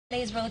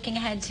Days we're looking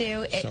ahead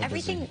to.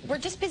 Everything busy. We're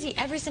just busy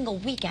every single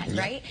weekend,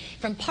 right?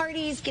 From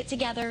parties,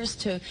 get-togethers,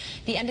 to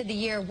the end of the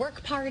year,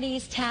 work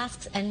parties,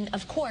 tasks, and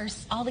of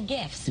course, all the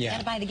gifts. You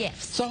gotta buy the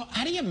gifts. So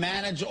how do you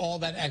manage all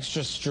that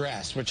extra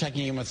stress? We're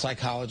checking in with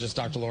psychologist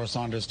Dr. Laura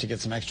Saunders to get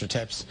some extra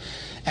tips,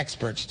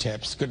 expert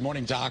tips. Good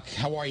morning, Doc.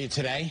 How are you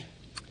today?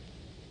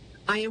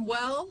 I am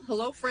well.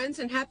 Hello, friends,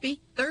 and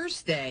happy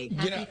Thursday.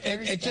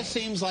 It just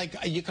seems like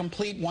you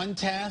complete one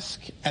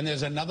task, and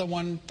there's another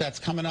one that's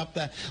coming up.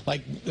 That,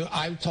 like,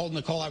 I told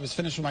Nicole I was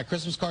finished with my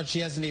Christmas card. She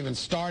hasn't even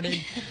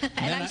started.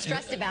 And I'm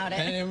stressed about it.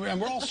 And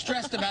we're all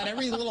stressed about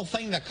every little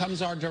thing that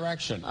comes our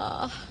direction.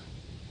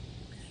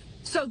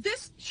 So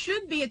this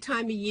should be a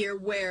time of year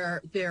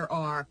where there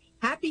are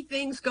happy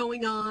things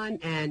going on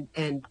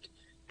and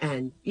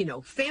you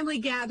know, family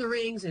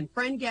gatherings and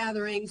friend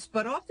gatherings,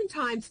 but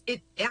oftentimes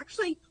it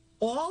actually,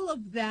 all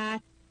of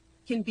that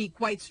can be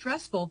quite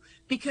stressful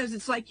because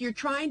it's like you're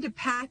trying to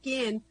pack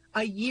in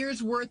a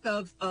year's worth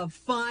of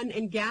fun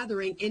and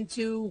gathering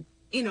into,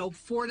 you know,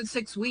 4 to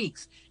 6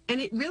 weeks. And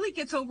it really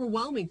gets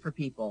overwhelming for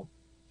people.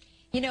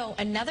 You know,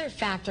 another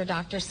factor,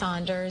 Dr.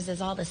 Saunders,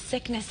 is all the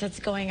sickness that's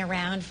going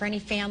around for any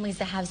families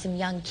that have some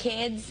young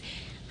kids.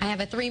 I have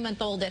a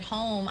 3-month-old at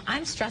home.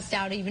 I'm stressed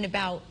out even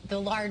about the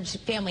large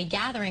family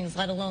gatherings,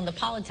 let alone the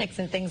politics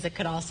and things that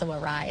could also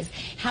arise.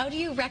 How do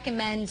you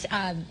recommend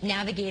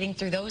navigating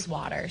through those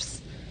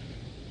waters?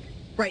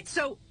 Right.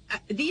 So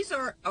these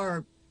are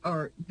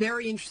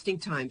very interesting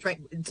times, right?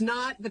 It's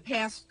not the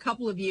past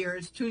couple of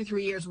years, 2 to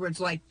 3 years, where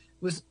it's like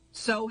was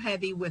so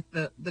heavy with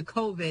the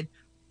COVID.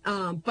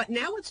 But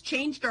now it's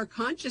changed our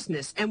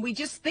consciousness, and we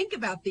just think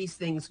about these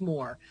things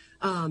more.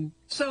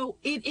 So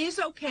it is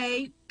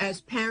okay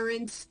as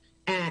parents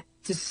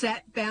to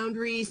set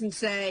boundaries and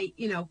say,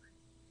 you know,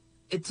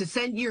 to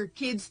send your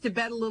kids to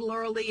bed a little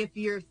early if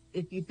you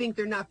think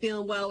they're not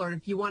feeling well, or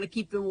if you want to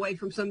keep them away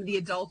from some of the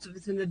adults if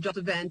it's an adult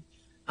event.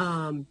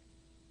 You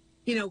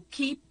know,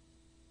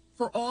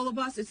 for all of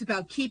us, it's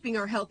about keeping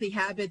our healthy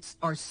habits,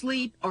 our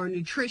sleep, our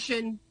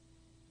nutrition,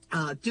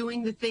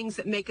 doing the things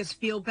that make us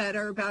feel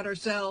better about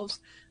ourselves.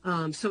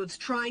 So it's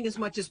trying as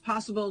much as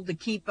possible to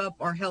keep up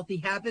our healthy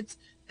habits.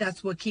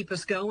 That's what keep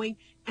us going.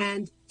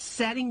 And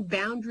setting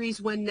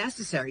boundaries when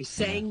necessary.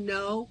 Saying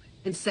no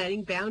and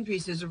setting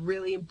boundaries is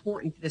really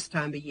important this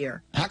time of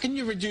year. How can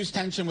you reduce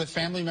tension with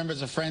family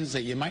members or friends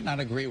that you might not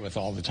agree with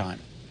all the time?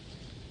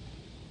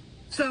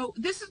 So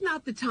this is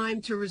not the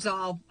time to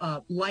resolve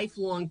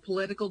lifelong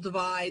political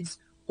divides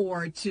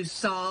or to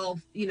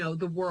solve, you know,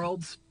 the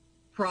world's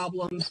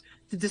problems,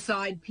 to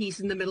decide peace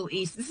in the Middle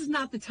East. This is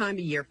not the time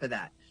of year for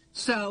that.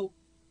 So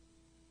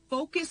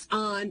focus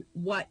on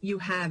what you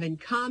have in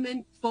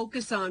common.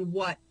 Focus on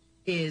what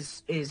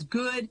is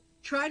good.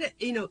 Try to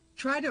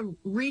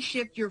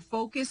reshift your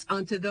focus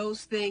onto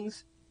those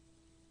things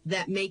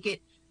that make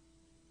it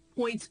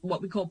points,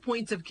 what we call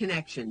points of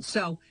connection.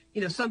 So,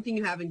 you know, something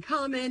you have in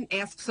common,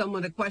 ask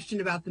someone a question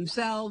about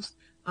themselves.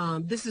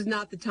 This is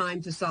not the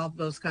time to solve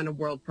those kind of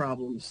world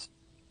problems.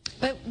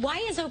 But why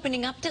is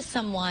opening up to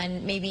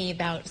someone maybe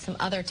about some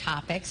other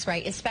topics,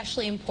 right,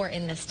 especially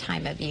important this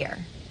time of year?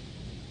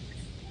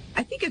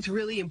 I think it's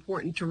really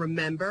important to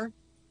remember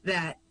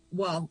that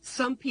while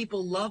some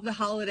people love the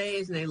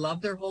holidays and they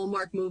love their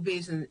Hallmark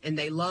movies and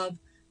they love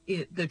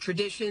the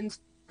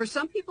traditions, for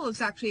some people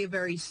it's actually a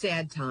very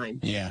sad time.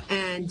 Yeah.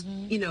 And,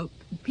 you know,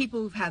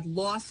 people who've had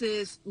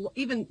losses,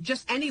 even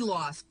just any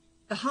loss,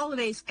 the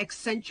holidays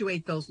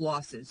accentuate those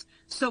losses.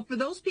 So for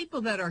those people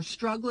that are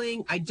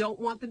struggling, I don't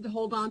want them to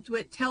hold on to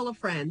it. Tell a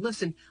friend,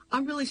 listen,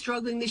 I'm really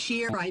struggling this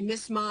year. I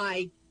miss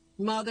my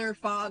mother,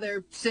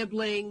 father,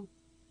 sibling,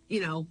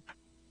 you know,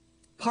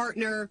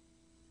 partner,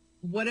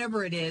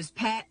 whatever it is,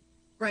 pet,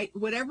 right?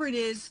 Whatever it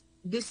is,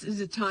 this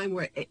is a time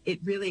where it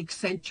really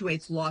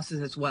accentuates losses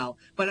as well.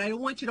 But I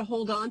don't want you to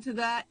hold on to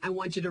that. I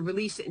want you to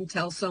release it and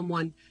tell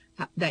someone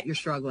that you're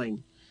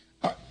struggling.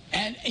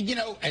 And, you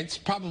know, it's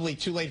probably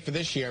too late for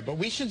this year, but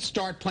we should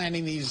start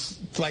planning these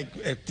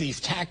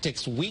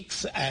tactics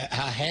weeks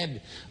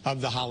ahead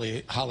of the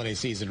holiday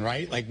season,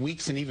 right? Like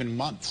weeks and even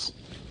months.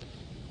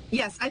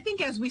 Yes, I think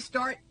as we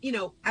start, you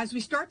know, as we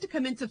start to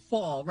come into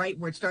fall, right,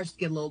 where it starts to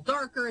get a little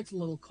darker, it's a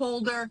little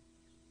colder,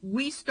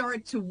 we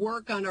start to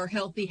work on our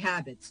healthy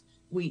habits.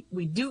 We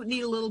do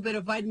need a little bit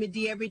of vitamin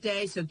D every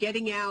day, so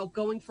getting out,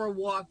 going for a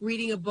walk,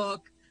 reading a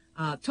book,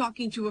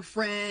 talking to a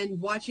friend,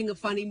 watching a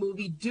funny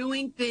movie,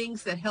 doing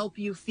things that help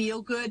you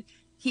feel good,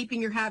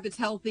 keeping your habits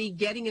healthy,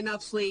 getting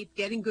enough sleep,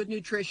 getting good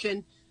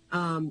nutrition.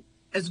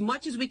 As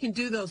much as we can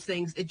do those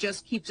things, it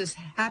just keeps us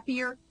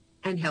happier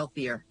and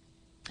healthier.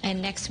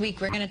 And next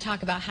week, we're going to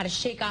talk about how to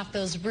shake off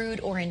those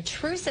rude or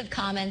intrusive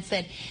comments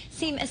that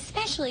seem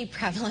especially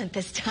prevalent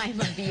this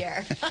time of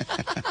year.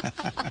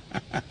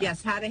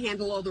 Yes, how to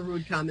handle all the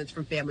rude comments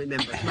from family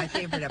members. My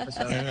favorite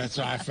episode.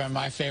 That's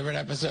my favorite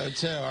episode,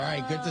 too. All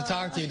right, good to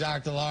talk to you,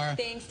 Dr. Laura.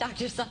 Thanks,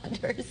 Dr.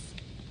 Saunders.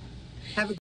 Have a